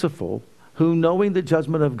 unmerciful, who knowing the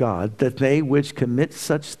judgment of God, that they which commit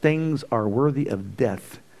such things are worthy of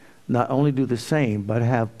death, not only do the same, but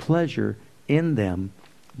have pleasure in them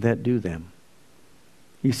that do them.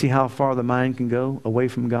 You see how far the mind can go away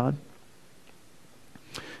from God?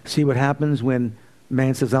 See what happens when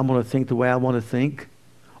man says, I'm going to think the way I want to think,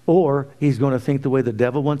 or he's going to think the way the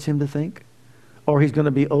devil wants him to think, or he's going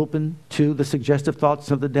to be open to the suggestive thoughts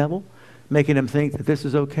of the devil, making him think that this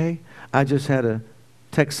is okay. I just had a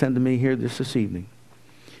text sent to me here this evening,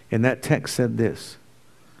 and that text said this,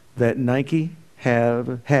 that Nike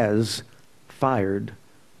has fired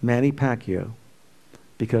Manny Pacquiao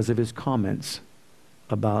because of his comments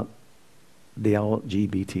about the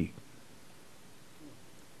LGBT.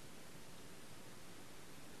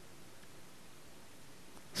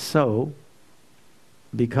 So,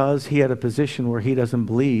 because he had a position where he doesn't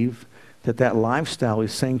believe that that lifestyle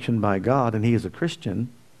is sanctioned by God and he is a Christian,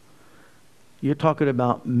 you're talking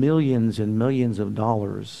about millions and millions of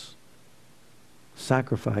dollars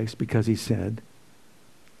sacrificed because he said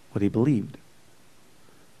what he believed.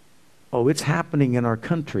 Oh, it's happening in our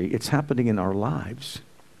country. It's happening in our lives.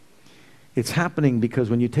 It's happening because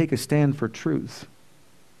when you take a stand for truth,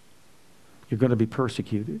 you're going to be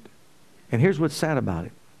persecuted. And here's what's sad about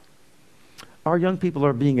it. Our young people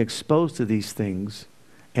are being exposed to these things,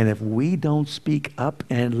 and if we don't speak up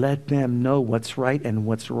and let them know what's right and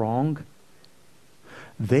what's wrong,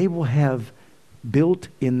 they will have built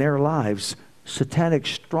in their lives satanic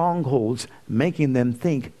strongholds, making them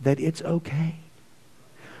think that it's okay.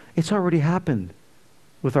 It's already happened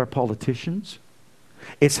with our politicians.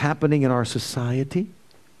 It's happening in our society.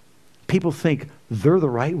 People think they're the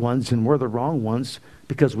right ones and we're the wrong ones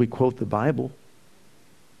because we quote the Bible.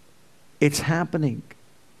 It's happening.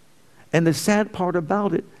 And the sad part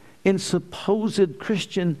about it, in supposed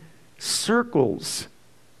Christian circles,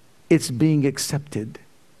 it's being accepted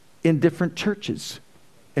in different churches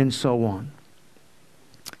and so on.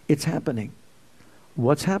 It's happening.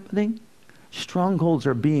 What's happening? Strongholds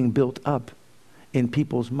are being built up in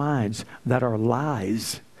people's minds that are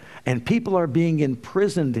lies. And people are being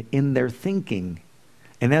imprisoned in their thinking.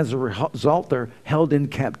 And as a result, they're held in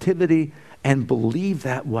captivity and believe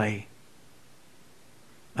that way.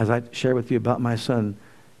 As I share with you about my son,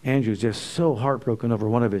 Andrew's just so heartbroken over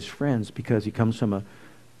one of his friends because he comes from an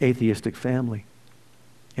atheistic family.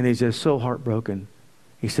 And he's just so heartbroken.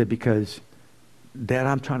 He said, because, Dad,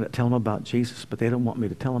 I'm trying to tell him about Jesus, but they don't want me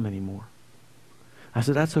to tell him anymore. I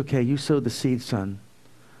said, that's okay. You sowed the seed, son.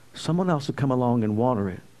 Someone else will come along and water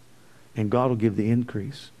it, and God will give the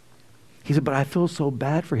increase. He said, but I feel so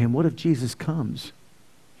bad for him. What if Jesus comes?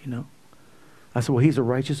 You know? I said, well, he's a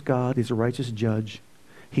righteous God. He's a righteous judge.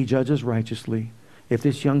 He judges righteously. If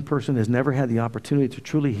this young person has never had the opportunity to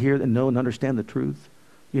truly hear and know and understand the truth,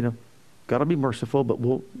 you know, God will be merciful, but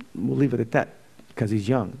we'll leave it at that because he's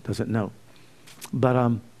young, doesn't know.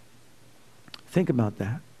 But think about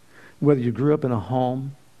that. Whether you grew up in a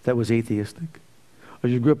home that was atheistic, or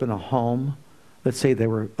you grew up in a home, let's say there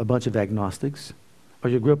were a bunch of agnostics, or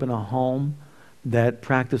you grew up in a home that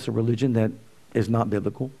practiced a religion that is not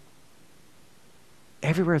biblical.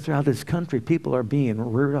 Everywhere throughout this country, people are being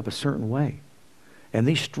reared up a certain way. And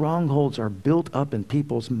these strongholds are built up in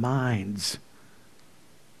people's minds.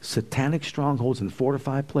 Satanic strongholds in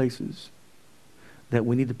fortified places that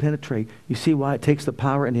we need to penetrate. You see why it takes the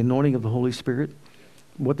power and the anointing of the Holy Spirit?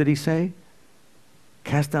 What did he say?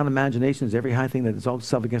 Cast down imaginations, every high thing that exalts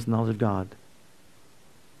itself against the knowledge of God.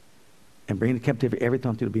 And bring into captivity every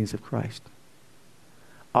thought to the obedience of Christ.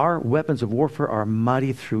 Our weapons of warfare are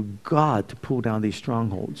mighty through God to pull down these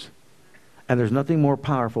strongholds. And there's nothing more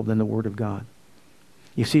powerful than the Word of God.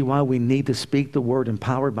 You see why we need to speak the Word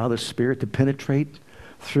empowered by the Spirit to penetrate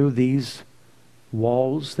through these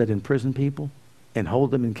walls that imprison people and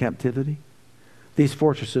hold them in captivity? These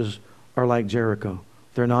fortresses are like Jericho.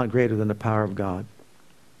 They're not greater than the power of God.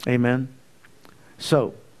 Amen?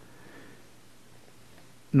 So,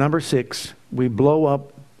 number 6, we blow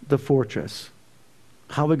up the fortress.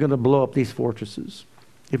 How are we going to blow up these fortresses?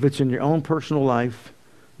 If it's in your own personal life,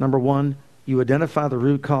 number 1, you identify the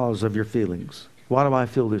root cause of your feelings. Why do I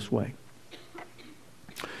feel this way?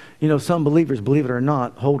 You know, some believers, believe it or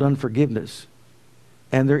not, hold unforgiveness,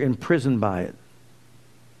 and they're imprisoned by it.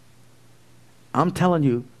 I'm telling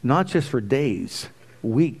you, not just for days,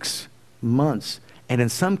 weeks, months, and in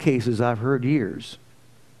some cases I've heard years.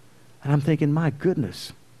 And I'm thinking, my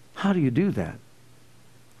goodness, how do you do that?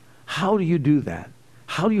 How do you do that?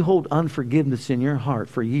 How do you hold unforgiveness in your heart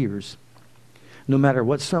for years, no matter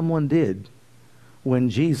what someone did, when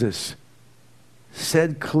Jesus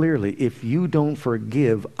said clearly, if you don't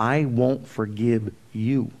forgive, I won't forgive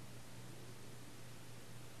you?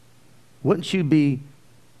 Wouldn't you be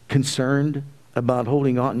concerned about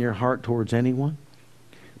holding on in your heart towards anyone?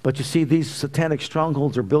 But you see, these satanic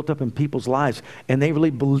strongholds are built up in people's lives, and they really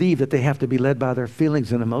believe that they have to be led by their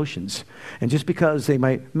feelings and emotions. And just because they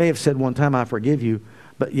may have said one time, I forgive you,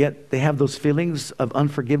 but yet they have those feelings of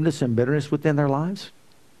unforgiveness and bitterness within their lives,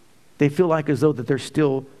 they feel like as though that they're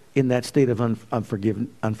still in that state of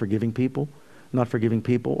unforgiving people, not forgiving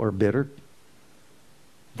people, or bitter.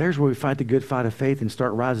 There's where we fight the good fight of faith and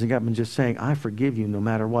start rising up and just saying, I forgive you no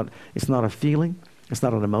matter what. It's not a feeling. It's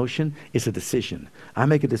not an emotion. It's a decision. I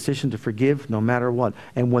make a decision to forgive no matter what.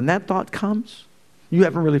 And when that thought comes, You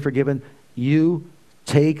haven't really forgiven. You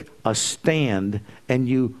take a stand and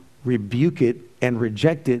you rebuke it and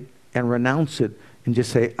reject it and renounce it and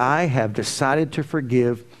just say, I have decided to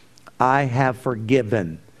forgive. I have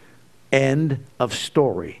forgiven. End of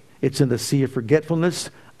story. It's in the sea of forgetfulness.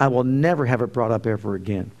 I will never have it brought up ever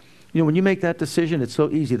again. You know, when you make that decision, it's so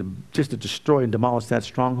easy to just to destroy and demolish that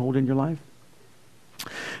stronghold in your life.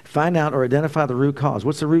 Find out or identify the root cause.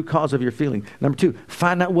 What's the root cause of your feeling? Number 2,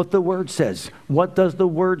 find out what the Word says. What does the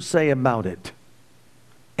Word say about it?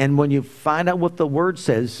 And when you find out what the Word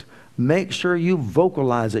says, make sure you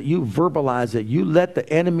vocalize it, you verbalize it, you let the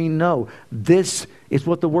enemy know this is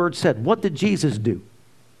what the Word said. What did Jesus do?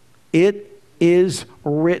 It is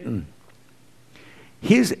written.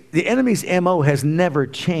 The enemy's MO has never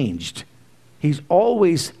changed. He's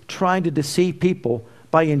always trying to deceive people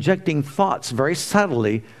by injecting thoughts very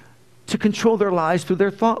subtly to control their lives through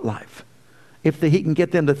their thought life. If he can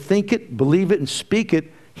get them to think it, believe it, and speak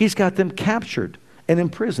it, he's got them captured and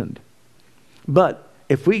imprisoned. But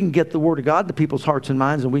if we can get the Word of God to people's hearts and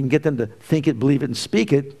minds, and we can get them to think it, believe it, and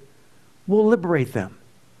speak it, we'll liberate them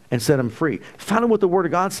and set them free. Find out what the Word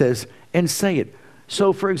of God says and say it.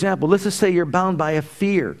 So, for example, let's just say you're bound by a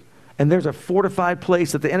fear, and there's a fortified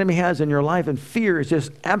place that the enemy has in your life, and fear is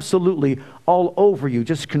just absolutely all over you,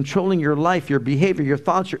 just controlling your life, your behavior, your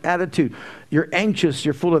thoughts, your attitude. You're anxious,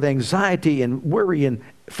 you're full of anxiety and worry and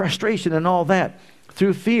frustration and all that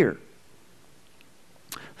through fear.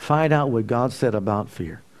 Find out what God said about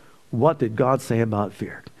fear. What did God say about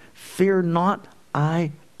fear? Fear not,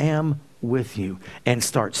 I am with you. And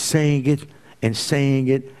start saying it and saying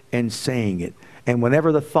it and saying it. And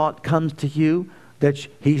whenever the thought comes to you that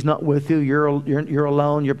he's not with you, you're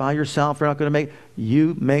alone, you're by yourself, you're not going to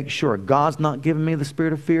you make sure God's not giving me the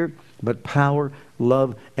spirit of fear, but power,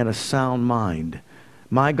 love, and a sound mind.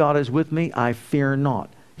 My God is with me, I fear not.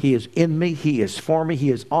 He is in me, He is for me, He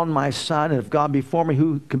is on my side, and if God be for me,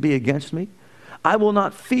 who can be against me? I will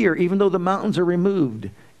not fear, even though the mountains are removed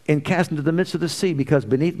and cast into the midst of the sea, because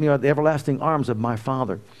beneath me are the everlasting arms of my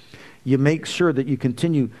Father. You make sure that you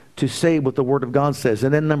continue to say what the Word of God says.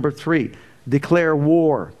 And then number 3, declare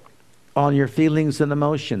war on your feelings and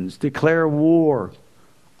emotions. Declare war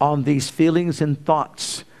on these feelings and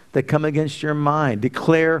thoughts that come against your mind.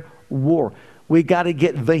 Declare war. We got to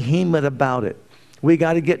get vehement about it. We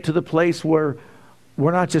got to get to the place where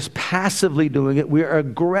we're not just passively doing it, we're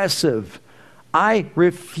aggressive. I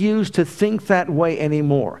refuse to think that way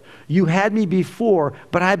anymore. You had me before,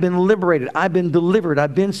 but I've been liberated. I've been delivered.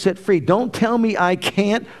 I've been set free. Don't tell me I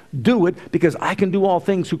can't do it, because I can do all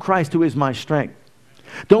things through Christ who is my strength.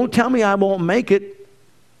 Don't tell me I won't make it.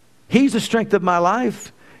 He's the strength of my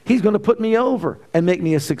life. He's going to put me over and make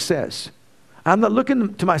me a success. I'm not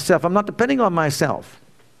looking to myself. I'm not depending on myself.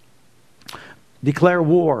 Declare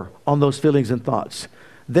war on those feelings and thoughts.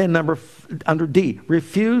 Then under D,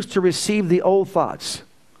 refuse to receive the old thoughts.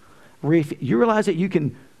 You realize that you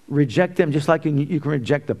can reject them just like you can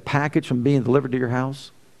reject the package from being delivered to your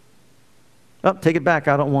house? Oh, take it back.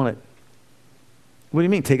 I don't want it. What do you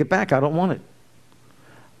mean? Take it back. I don't want it.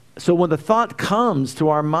 So when the thought comes to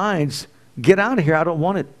our minds, get out of here. I don't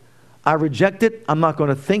want it. I reject it. I'm not going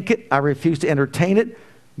to think it. I refuse to entertain it.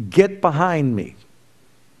 Get behind me.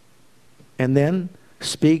 And then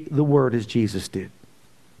speak the word as Jesus did.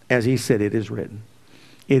 As he said, it is written.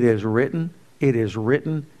 It is written. It is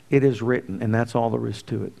written. It is written. And that's all there is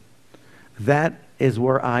to it. That is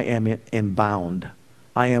where I am bound.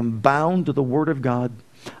 I am bound to the Word of God.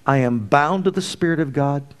 I am bound to the Spirit of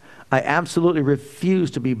God. I absolutely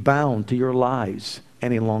refuse to be bound to your lies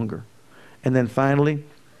any longer. And then finally,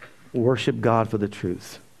 worship God for the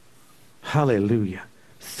truth. Hallelujah.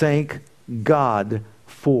 Thank God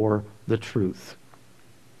for the truth.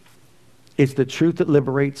 It's the truth that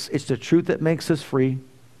liberates. It's the truth that makes us free.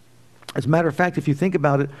 As a matter of fact, if you think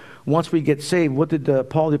about it, once we get saved, what did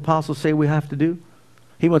Paul the Apostle say we have to do?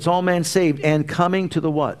 He wants all men saved and coming to the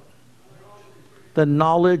what? The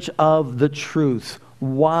knowledge of the truth.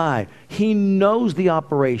 Why? He knows the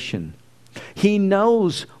operation. He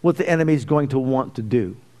knows what the enemy is going to want to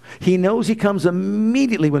do. He knows he comes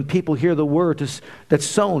immediately when people hear the word that's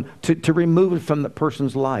sown to remove it from the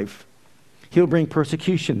person's life. He'll bring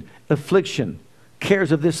persecution, affliction,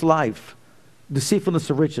 cares of this life, deceitfulness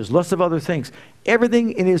of riches, lust of other things.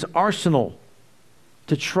 Everything in his arsenal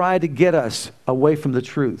to try to get us away from the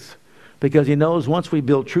truth. Because he knows once we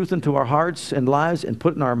build truth into our hearts and lives and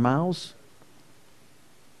put it in our mouths,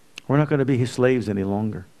 we're not going to be his slaves any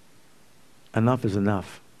longer. Enough is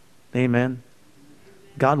enough. Amen.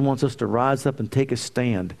 God wants us to rise up and take a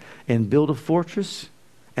stand and build a fortress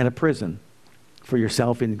and a prison for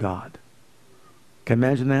yourself in God. Can you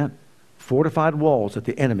imagine that? fortified walls that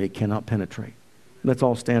the enemy cannot penetrate. Let's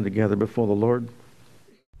all stand together before the Lord.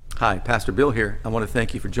 Hi, Pastor Bill here. I want to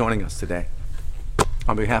thank you for joining us today.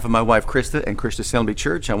 On behalf of my wife, Krista, and Christian Assembly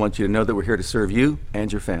Church, I want you to know that we're here to serve you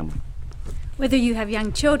and your family. Whether you have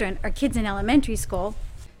young children or kids in elementary school,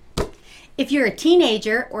 if you're a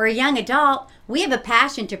teenager or a young adult, we have a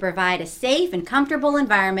passion to provide a safe and comfortable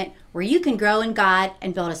environment where you can grow in God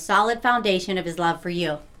and build a solid foundation of His love for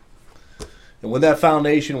you. And with that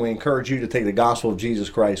foundation, we encourage you to take the gospel of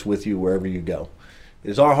Jesus Christ with you wherever you go.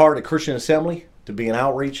 It is our heart at Christian Assembly to be an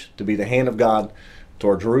outreach, to be the hand of God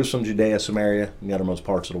toward Jerusalem, Judea, Samaria, and the uttermost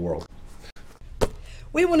parts of the world.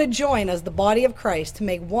 We want to join as the body of Christ to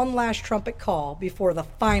make one last trumpet call before the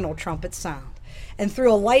final trumpet sound, and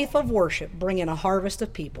through a life of worship, bring in a harvest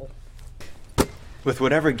of people. With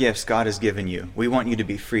whatever gifts God has given you, we want you to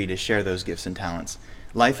be free to share those gifts and talents.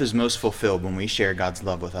 Life is most fulfilled when we share God's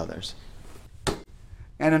love with others.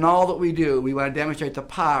 And in all that we do, we want to demonstrate the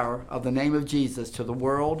power of the name of Jesus to the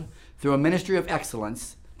world through a ministry of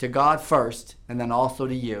excellence to God first, and then also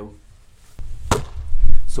to you.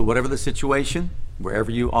 So whatever the situation,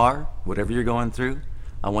 wherever you are, whatever you're going through,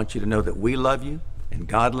 I want you to know that we love you, and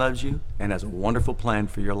God loves you, and has a wonderful plan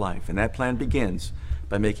for your life. And that plan begins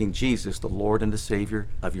by making Jesus the Lord and the Savior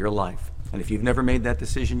of your life. And if you've never made that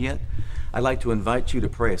decision yet, I'd like to invite you to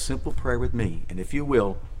pray a simple prayer with me. And if you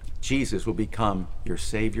will, Jesus will become your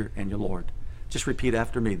Savior and your Lord. Just repeat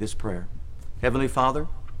after me this prayer. Heavenly Father,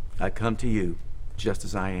 I come to you just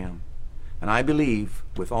as I am. And I believe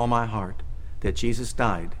with all my heart that Jesus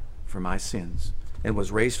died for my sins and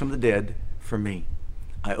was raised from the dead for me.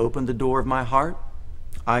 I open the door of my heart.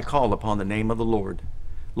 I call upon the name of the Lord.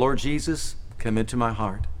 Lord Jesus, come into my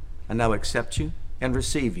heart. I now accept you and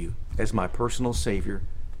receive you as my personal Savior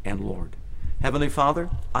and Lord. Heavenly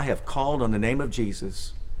Father, I have called on the name of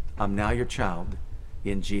Jesus. I'm now your child.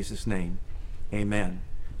 In Jesus' name, amen.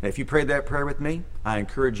 Now, if you prayed that prayer with me, I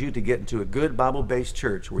encourage you to get into a good Bible-based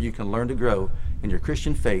church where you can learn to grow in your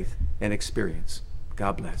Christian faith and experience.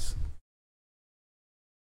 God bless.